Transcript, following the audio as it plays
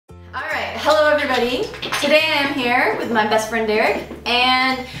Hello everybody. Today I am here with my best friend Derik,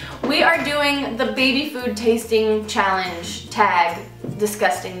 and we are doing the baby food tasting challenge tag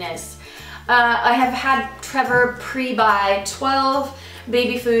disgustingness. I have had Trevor pre-buy 12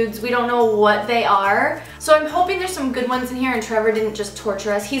 baby foods. We don't know what they are, so I'm hoping there's some good ones in here and Trevor didn't just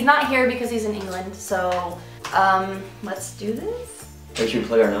torture us. He's not here because he's in England, so let's do this. Should we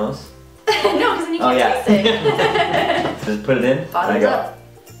plug our nose? No, because then you can't taste it. Just put it in. Bottoms up.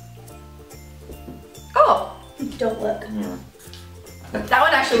 Oh, don't look. Yeah. That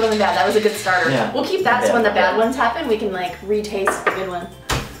one actually wasn't bad. That was a good starter. Yeah. We'll keep that so when the bad ones happen, we can like retaste the good one.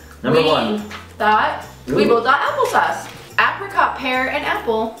 Number one. We both thought applesauce. Apricot, pear, and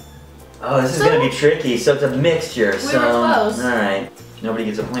apple. Oh, this is gonna be tricky. So it's a mixture. We were close. All right. Nobody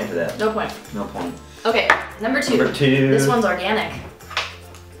gets a point for that. No point. No point. Okay, number two. Number two. This one's organic.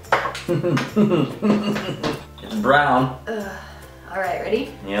 It's brown. All right,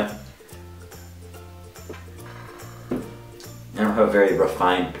 ready? Yep. I don't have a very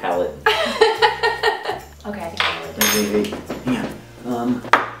refined palate. Okay, I think I know Wait. Hang on.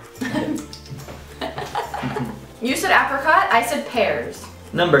 You said apricot, I said pears.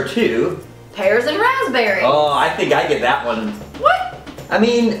 Number two. Pears and raspberry. Oh, I think I get that one. What? I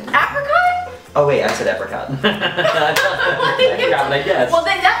mean. Apricot? Oh wait, I said apricot. Apricot, I guess. Well,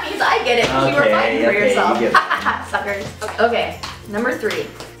 then that means I get it because you were fighting for yourself. You Suckers. Okay, number three.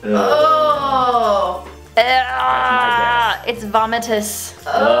 Ugh. Oh. It's vomitous.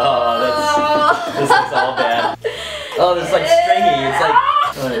 Oh, this is all bad. Oh, this is like stringy. It's like.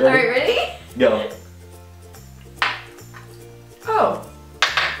 Alright, ready? Go. Oh.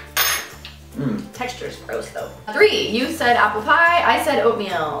 Texture's gross though. Three. You said apple pie, I said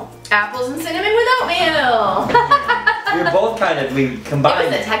oatmeal. Apples and cinnamon with oatmeal. We were both kind of, we combined. It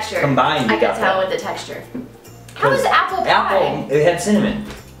was the texture. Combined. I could tell with the texture. How is apple pie? Apple, it had cinnamon.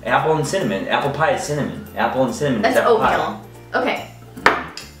 Apple and cinnamon. Apple pie is cinnamon. Apple and cinnamon That's is apple oatmeal. pie. Okay.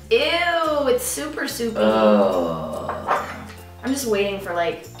 Ew, it's super soupy. Oh. I'm just waiting for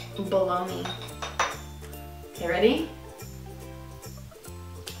like bologna. Okay, ready?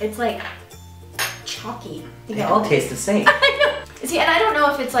 It's like chalky. They all taste the same. See, and I don't know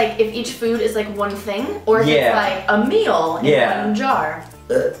if it's like, if each food is like one thing, or if it's like a meal in one jar.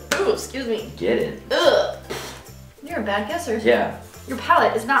 Ooh, excuse me. Get it. Ugh. You're a bad guesser. Yeah. Your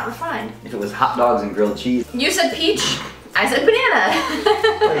palate is not refined. If it was hot dogs and grilled cheese. You said peach, I said banana.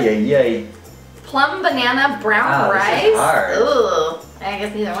 Yay. Plum, banana, brown Wow, rice. this is hard. Ugh. I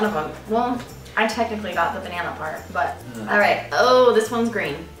guess neither one of them. Well, I technically got the banana part, but all right. Oh, this one's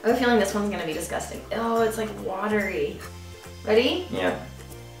green. I have a feeling this one's gonna be disgusting. Oh, it's like watery. Ready? Yeah.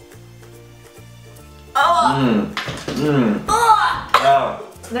 Oh. Oh.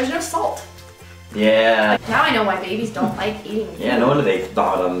 There's no salt. Yeah. Now I know why babies don't like eating food. Yeah, no wonder they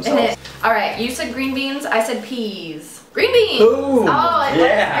thought of themselves. All right, you said green beans, I said peas. Green beans! Ooh, oh, I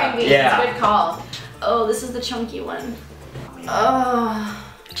love green beans. Yeah. Good call. Oh, this is the chunky one. Oh,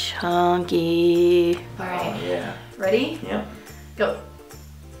 chunky. All right. Oh, yeah. Ready? Yep. Go.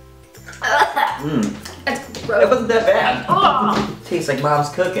 That's gross. It wasn't that bad. Oh. Tastes like mom's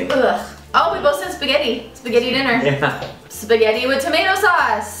cooking. Ugh. Oh, we both said spaghetti. Spaghetti dinner. Yeah. Spaghetti with tomato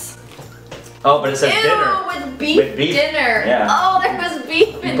sauce. Oh, but it says Ew, dinner. with beef dinner. Yeah. Oh, there was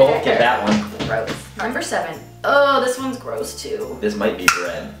beef in there. We both get that one. Gross. Number 7. Oh, this one's gross too. This might be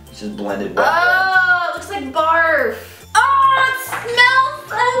bread. It's just blended wet Oh, it looks like barf. Oh, it smells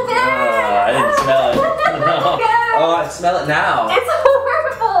so bread. bad. I didn't smell it. No. God. Oh, I smell it now. It's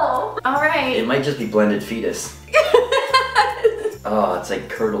horrible. All right. It might just be blended fetus. Oh, it's like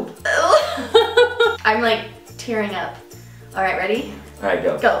curdled. I'm like tearing up. All right, ready? All right,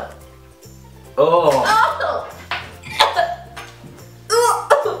 go. Go. Oh. Oh.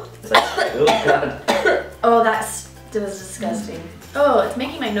 It's like, oh God. Oh, that was disgusting. Oh, it's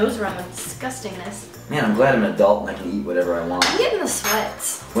making my nose run with disgustingness. Man, I'm glad I'm an adult and I can eat whatever I want. I'm getting the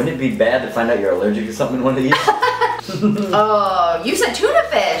sweats. Wouldn't it be bad to find out you're allergic to something in one of these? Oh, you said tuna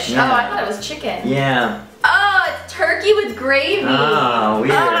fish. Yeah. Oh, I thought it was chicken. Yeah. Oh, it's turkey with gravy. Oh,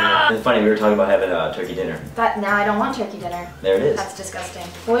 weird. Ah. It's funny, we were talking about having a turkey dinner. Now I don't want turkey dinner. There it is. That's disgusting.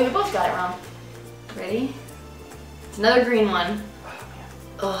 Well, we both got it wrong. Ready? It's another green one.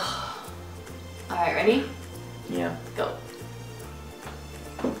 Ugh. All right, ready? Yeah. Go.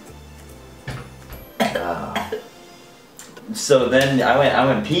 So then I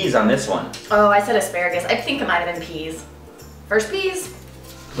went peas on this one. Oh, I said asparagus. I think it might have been peas. First peas.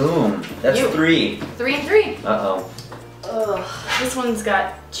 Boom. That's 3. 3 and 3. Uh-oh. Ugh. This one's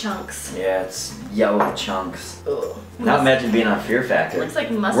got chunks. Yeah, it's yellow chunks. Ugh. Now imagine being on Fear Factor. Looks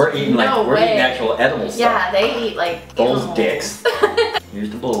like mustard. We're eating like no we're way. eating actual edible stuff. Yeah, they eat like Those animals. dicks. Here's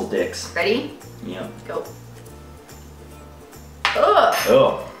the bull dicks. Ready? Yep. Go. Ugh.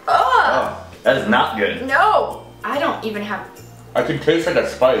 Oh. Ugh. Oh. That is not good. No. I don't even have. I can taste like a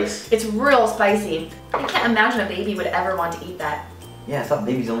spice. It's real spicy. I can't imagine a baby would ever want to eat that. Yeah, I thought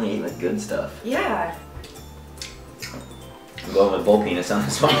babies only ate like good stuff. Yeah. I'm going with bull penis on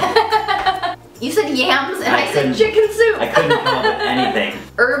this one. You said yams and I said chicken soup. I couldn't come up with anything.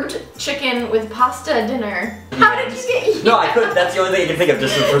 Herbed chicken with pasta dinner. How did you get yams? No, I couldn't. That's the only thing I can think of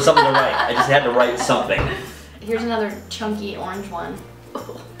just for something to write. I just had to write something. Here's another chunky orange one.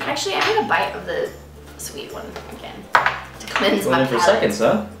 Ooh. Actually, I need a bite of the sweet one again to cleanse my palate. For seconds,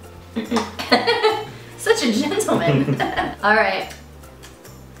 huh? Such a gentleman. All right,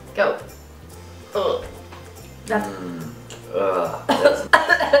 go. Ugh. That's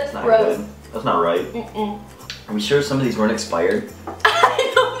that's not gross. good. That's not right. Are we sure some of these weren't expired?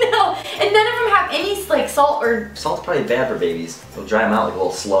 I don't know. And none of them have any like salt or. Salt's probably bad for babies. It'll dry them out like a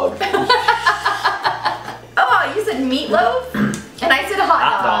little slug. Oh, you said meatloaf? And I said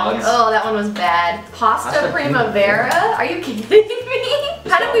hot dogs. Oh, that one was bad. Pasta primavera? Are you kidding me?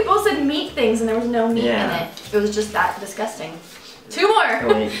 How did we both said meat things and there was no meat in it? It was just that disgusting. Two more.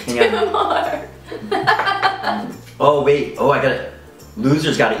 Oh, wait, Two more. Oh wait. Oh, I gotta.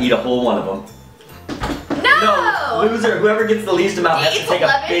 Loser's gotta eat a whole one of them. No! Loser. Whoever gets the least amount has to take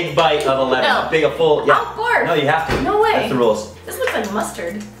 11? A big bite of 11. No. A full. Yeah. I'll barf. No, you have to. No way. That's the rules. This looks like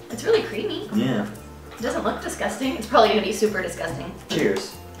mustard. It's really creamy. Yeah. It doesn't look disgusting. It's probably gonna be super disgusting.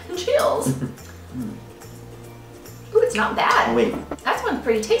 Cheers. Chills. Ooh, it's not bad. Oh, wait. That one's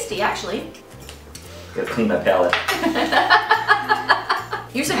pretty tasty, actually. Gotta clean my palate.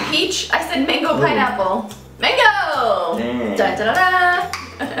 You said peach, I said mango pineapple. Mango! Dang. Da da da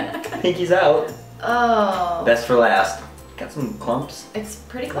da! Pinky's out. Oh. Best for last. Got some clumps. It's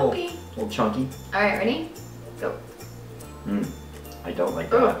pretty clumpy. A little chunky. Alright, ready? Go. I don't like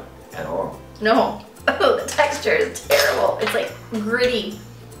that at all. No. Oh, the texture is terrible. It's like gritty.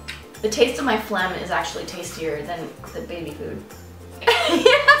 The taste of my phlegm is actually tastier than the baby food.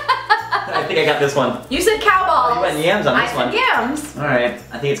 I think I got this one. You said cow balls. Oh, you went yams on this one. I said yams. Alright,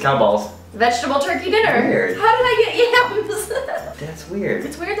 I think it's cow balls. Vegetable turkey dinner. Weird. How did I get yams? That's weird.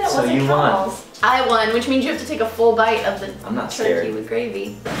 It's weird that so wasn't you cow won. balls. I won, which means you have to take a full bite of the I'm not turkey scared. with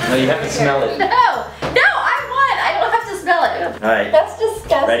gravy. No, you have to smell it. No, I won. I don't have to smell it. Alright. That's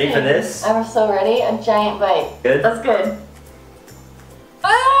disgusting. Ready for this? I'm so ready. A giant bite. Good? That's good.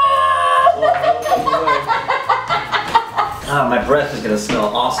 Ah, my breath is gonna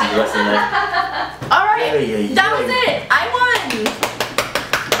smell awesome the rest of the night. Alright, that was it. I won.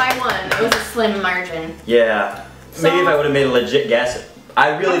 I won. It was a slim margin. Yeah. So, maybe if I would have made a legit guess.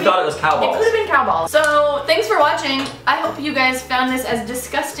 I really thought it was cow balls. It could have been cow balls. So, thanks for watching. I hope you guys found this as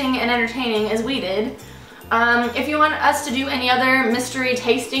disgusting and entertaining as we did. If you want us to do any other mystery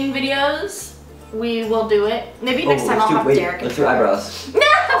tasting videos, we will do it. Maybe next time I'll have Derik. Let's do eyebrows. No,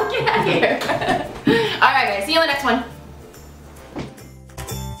 get out of here. Alright guys, see you in the next one.